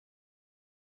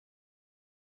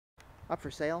Up for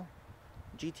sale,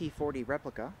 GT40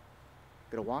 Replica.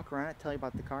 Gonna walk around it, tell you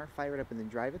about the car, fire it up and then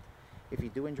drive it. If you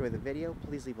do enjoy the video,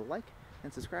 please leave a like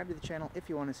and subscribe to the channel if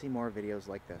you want to see more videos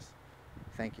like this.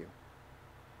 Thank you.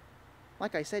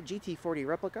 Like I said, GT40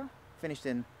 Replica, finished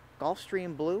in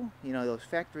Gulfstream blue, you know, those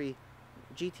factory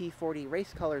GT40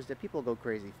 race colors that people go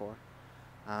crazy for.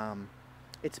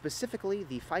 It's specifically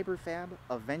the Fiberfab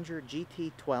Avenger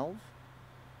GT12,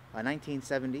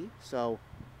 1970. So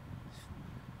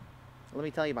let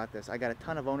me tell you about this. I got a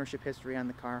ton of ownership history on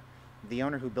the car. The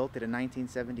owner who built it in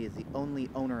 1970 is the only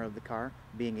owner of the car,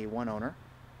 being a one owner.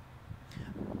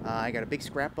 I got a big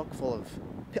scrapbook full of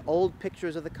old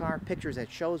pictures of the car, pictures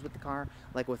at shows with the car,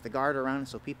 like with the guard around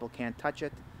so people can't touch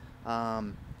it.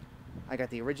 I got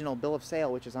the original bill of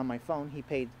sale, which is on my phone. He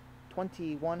paid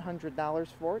 $2,100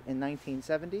 for it in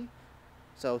 1970.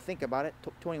 So think about it,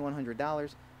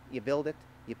 $2,100. You build it,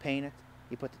 you paint it,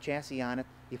 you put the chassis on it,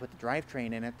 you put the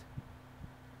drivetrain in it,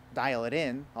 dial it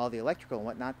in, all the electrical and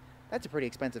whatnot. That's a pretty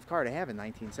expensive car to have in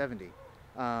 1970.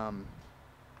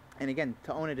 And again,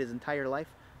 to own it his entire life,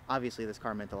 obviously this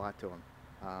car meant a lot to him.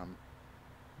 I'm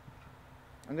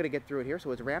going to get through it here.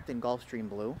 So it's wrapped in Gulfstream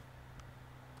blue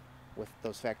with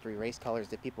those factory race colors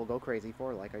that people go crazy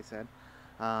for, like I said.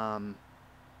 Trying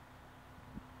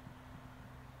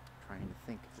to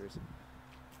think if there's...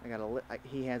 I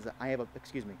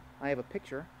have a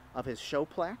picture of his show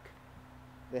plaque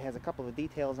that has a couple of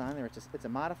details on there. It's a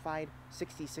modified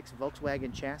 66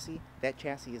 Volkswagen chassis. That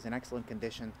chassis is in excellent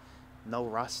condition. No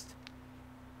rust,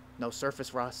 no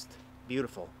surface rust.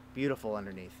 Beautiful, beautiful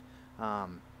underneath.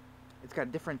 It's got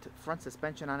a different front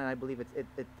suspension on it. I believe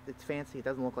it's fancy. It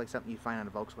doesn't look like something you find on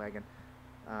a Volkswagen.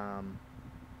 Let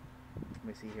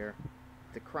me see here.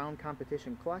 It's a Crown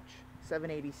Competition clutch,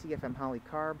 780 CFM Holley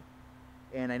carb.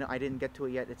 And I know I didn't get to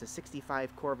it yet. It's a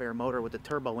 65 Corvair motor with a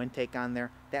turbo intake on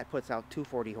there. That puts out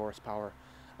 240 horsepower.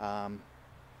 And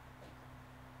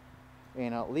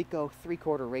a Lico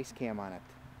 3/4 race cam on it.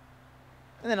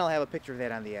 And then I'll have a picture of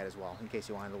that on the ad as well, in case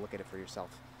you wanted to look at it for yourself.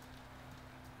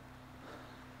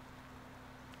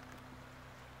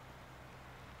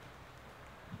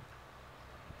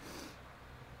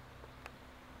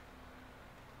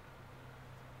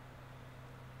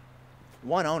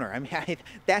 One owner. I mean,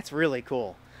 that's really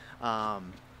cool. It's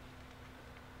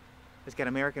got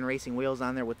American racing wheels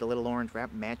on there with the little orange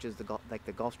wrap. Matches the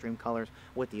Gulfstream colors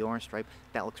with the orange stripe.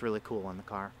 That looks really cool on the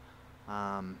car.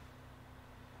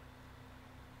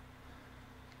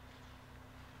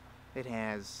 It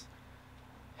has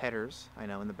headers, I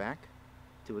know, in the back.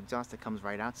 To exhaust that comes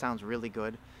right out. Sounds really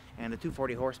good. And the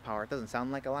 240 horsepower. It doesn't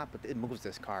sound like a lot, but it moves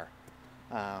this car.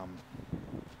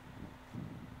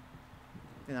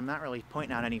 And I'm not really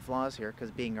pointing out any flaws here,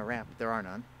 because being a wrap, there are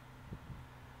none.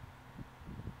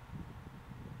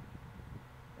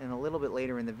 And a little bit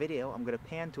later in the video, I'm going to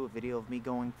pan to a video of me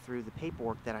going through the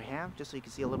paperwork that I have, just so you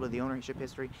can see a little bit of the ownership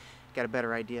history, get a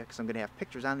better idea, because I'm going to have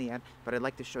pictures on the ad, but I'd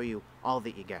like to show you all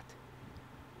that you get.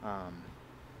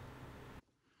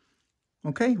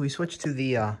 Okay, we switched to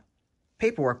the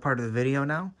paperwork part of the video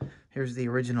now. Here's the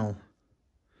original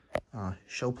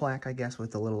show plaque, I guess,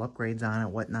 with the little upgrades on it,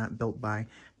 whatnot, built by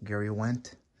Gary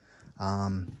Wendt.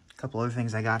 A couple other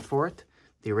things I got for it.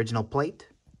 The original plate,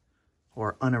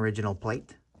 or unoriginal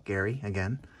plate, Gary,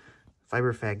 again.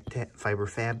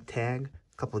 Fiberfab tag,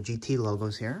 a couple of GT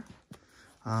logos here.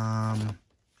 I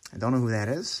don't know who that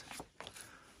is.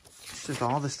 It's just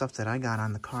all the stuff that I got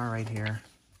on the car right here.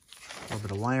 A little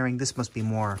bit of wiring. This must be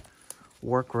more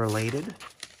work-related.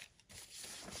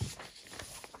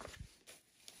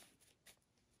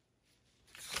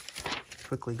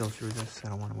 Quickly go through this. I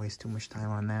don't want to waste too much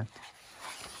time on that.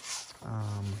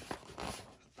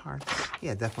 Parts.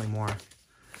 Yeah, definitely more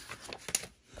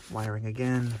wiring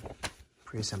again.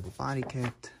 Pre-assembled body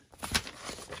kit.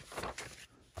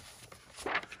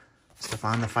 Stuff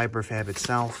on the Fiberfab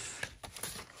itself.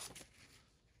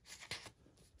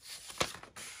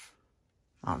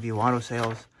 View Auto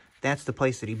Sales. That's the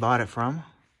place that he bought it from.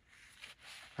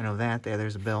 I know that.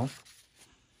 There's a bill.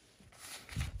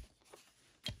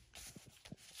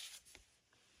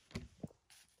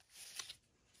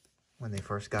 When they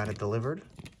first got it delivered.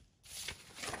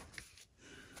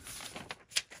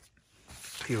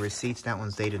 A few receipts. That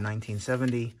one's dated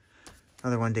 1970.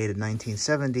 Another one dated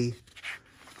 1970.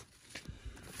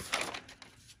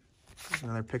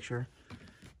 Another picture.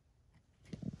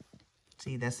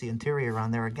 See, that's the interior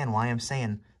on there again. Why I'm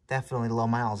saying definitely low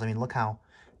miles. I mean, look how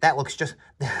that looks. Just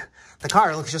the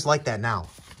car looks just like that now.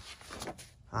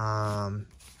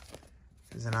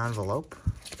 There's an envelope.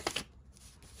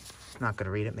 Not going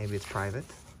to read it. Maybe it's private.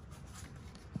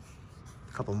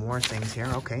 A couple more things here.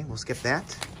 Okay, we'll skip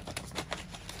that.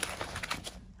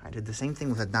 did the same thing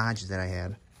with a Dodge that I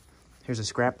had. Here's a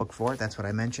scrapbook for it. That's what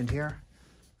I mentioned here.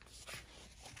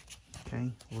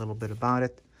 Okay, a little bit about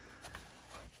it.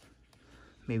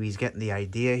 Maybe he's getting the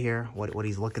idea here, what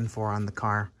he's looking for on the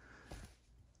car.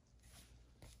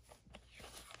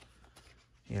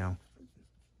 You know,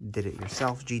 did it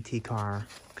yourself GT car.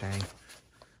 Okay,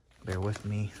 bear with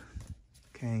me.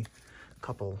 Okay, a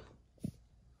couple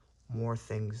more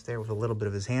things there with a little bit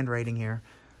of his handwriting here.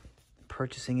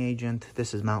 Purchasing agent.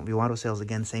 This is Mountain View Auto Sales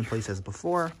again, same place as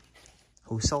before.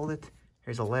 Who sold it?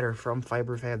 Here's a letter from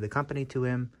Fiberfab, the company, to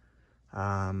him.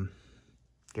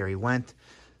 Gary Wendt,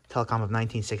 Telecom of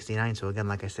 1969. So again,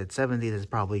 like I said, 70. This is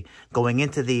probably going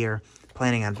into the year,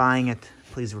 planning on buying it.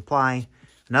 Please reply.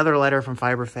 Another letter from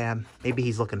Fiberfab. Maybe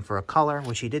he's looking for a color,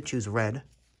 which he did choose red.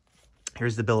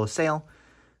 Here's the bill of sale,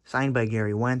 signed by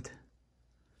Gary Wendt.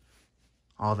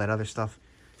 All that other stuff.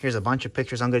 Here's a bunch of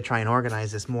pictures. I'm going to try and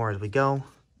organize this more as we go.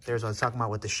 There's what I was talking about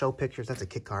with the show pictures. That's a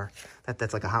kit car.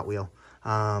 That's like a Hot Wheel.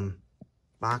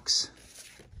 Box.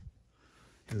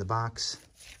 In the box.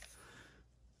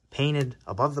 Painted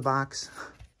above the box.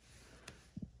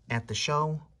 At the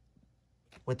show.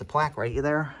 With the plaque right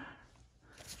there.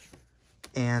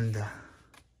 And,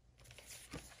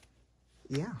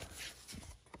 yeah.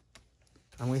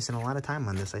 I'm wasting a lot of time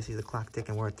on this. I see the clock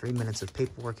ticking. We're at 3 minutes of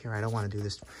paperwork here. I don't want to do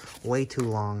this way too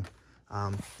long.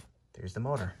 There's the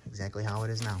motor, exactly how it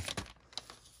is now.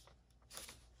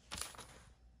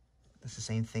 That's the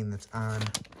same thing that's on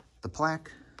the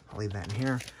plaque. I'll leave that in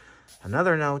here.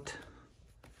 Another note.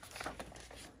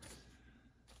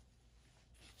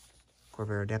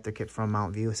 Corvair adapter kit from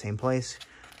Mount View, same place.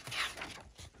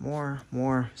 More.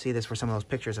 See, this where some of those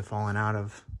pictures have fallen out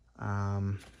of.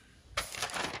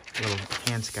 Little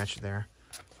hand sketch there.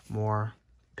 More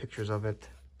pictures of it.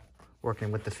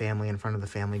 Working with the family in front of the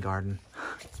family garden.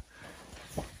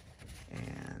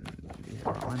 And these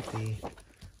are all empty.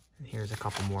 And here's a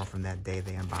couple more from that day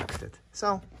they unboxed it.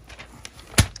 So,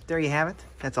 there you have it.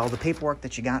 That's all the paperwork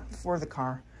that you got for the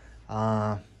car.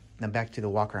 Now back to the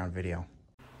walk around video.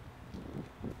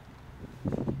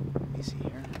 Let me see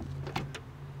here.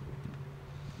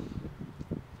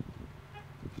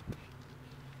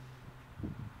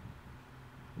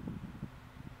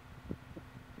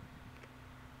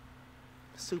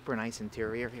 Super nice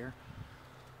interior here.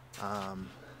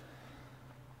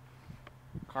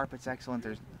 Carpet's excellent.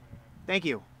 There's, thank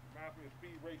you.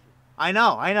 I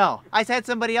know. I had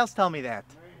somebody else tell me that.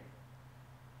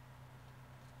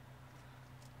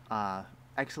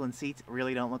 Excellent seats.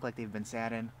 Really don't look like they've been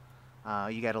sat in.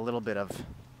 You got a little bit of,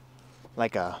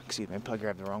 like a, excuse me, I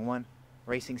grabbed the wrong one.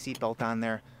 Racing seat belt on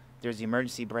there. There's the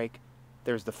emergency brake.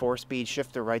 There's the 4-speed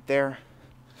shifter right there.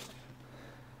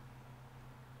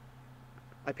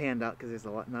 I panned out because there's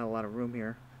not a lot of room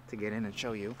here to get in and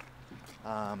show you.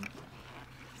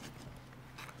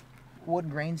 Wood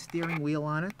grain steering wheel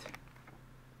on it.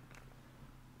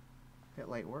 That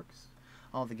light works.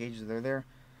 All the gauges are there.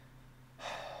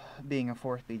 Being a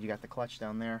 4-speed, you got the clutch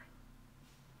down there.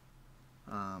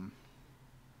 Now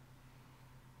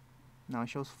it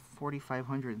shows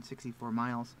 4,564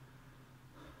 miles.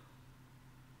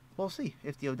 We'll see.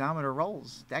 If the odometer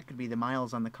rolls, that could be the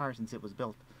miles on the car since it was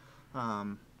built.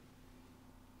 Because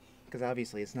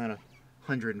obviously it's not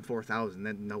 104,000.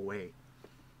 Then no way.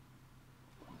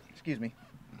 Excuse me.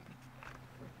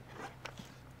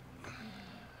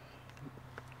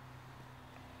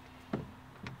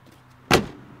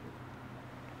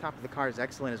 Top of the car is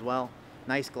excellent as well.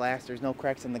 Nice glass. There's no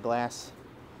cracks in the glass,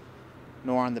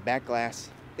 nor on the back glass.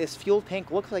 This fuel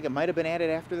tank looks like it might have been added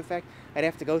after the fact. I'd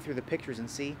have to go through the pictures and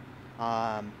see.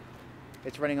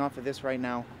 It's running off of this right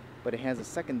now, but it has a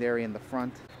secondary in the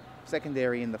front.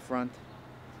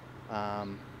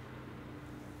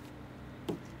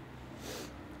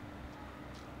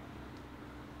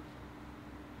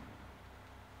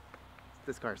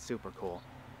 This car is super cool.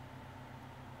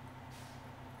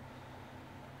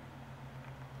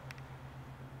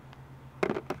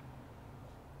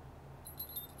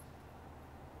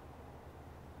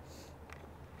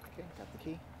 Okay, got the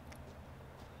key.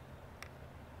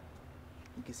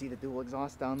 You can see the dual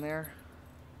exhaust down there,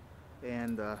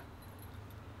 and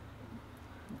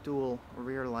dual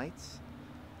rear lights.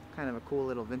 Kind of a cool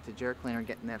little vintage air cleaner,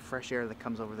 getting that fresh air that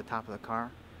comes over the top of the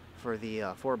car for the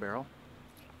 4-barrel.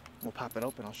 We'll pop it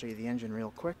open. I'll show you the engine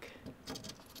real quick.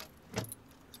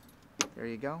 There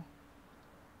you go.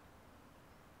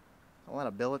 A lot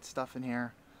of billet stuff in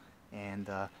here, and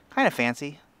kind of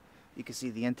fancy. You can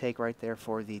see the intake right there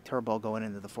for the turbo going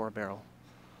into the 4-barrel.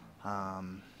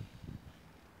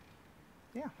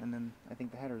 Yeah, and then I think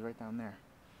the header's right down there.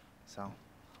 So,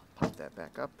 pop that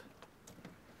back up.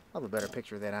 I'll have a better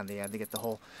picture of that on the end to get the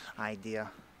whole idea.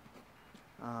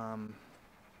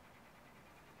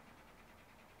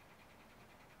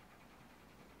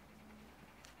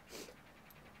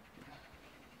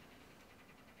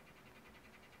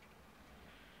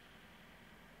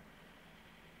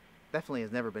 Definitely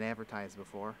has never been advertised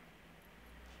before,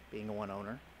 being a one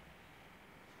owner.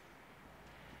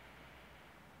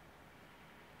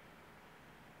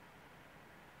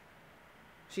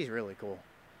 She's really cool.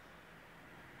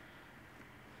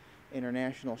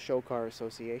 International Show Car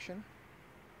Association.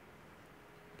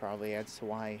 Probably adds to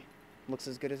why it looks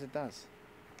as good as it does.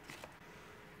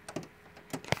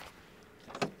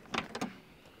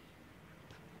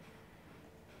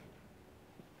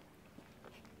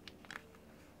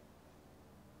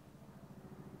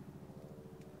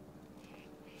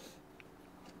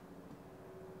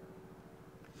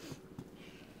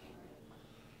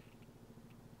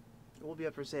 It will be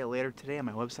up for sale later today on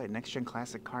my website,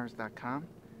 nextgenclassiccars.com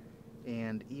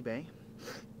and eBay.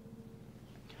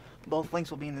 Both links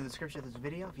will be in the description of this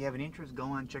video. If you have any interest, go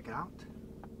on, check it out.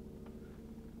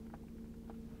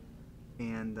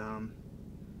 And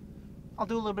I'll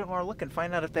do a little bit more look and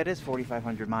find out if that is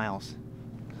 4,500 miles.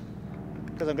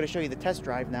 Because I'm going to show you the test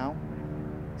drive now.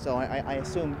 So I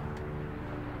assume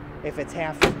if it's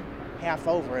half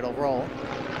over, it'll roll.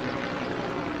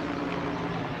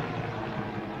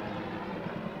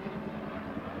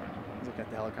 Look at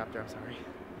the helicopter, I'm sorry.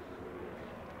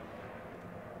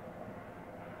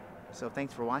 So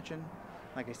thanks for watching.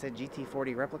 Like I said,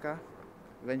 GT40 Replica,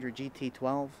 Avenger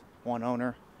GT12, one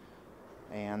owner.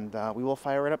 And we will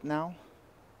fire it up now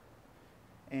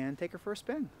and take her for a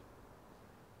spin.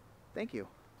 Thank you.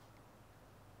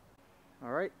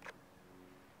 All right.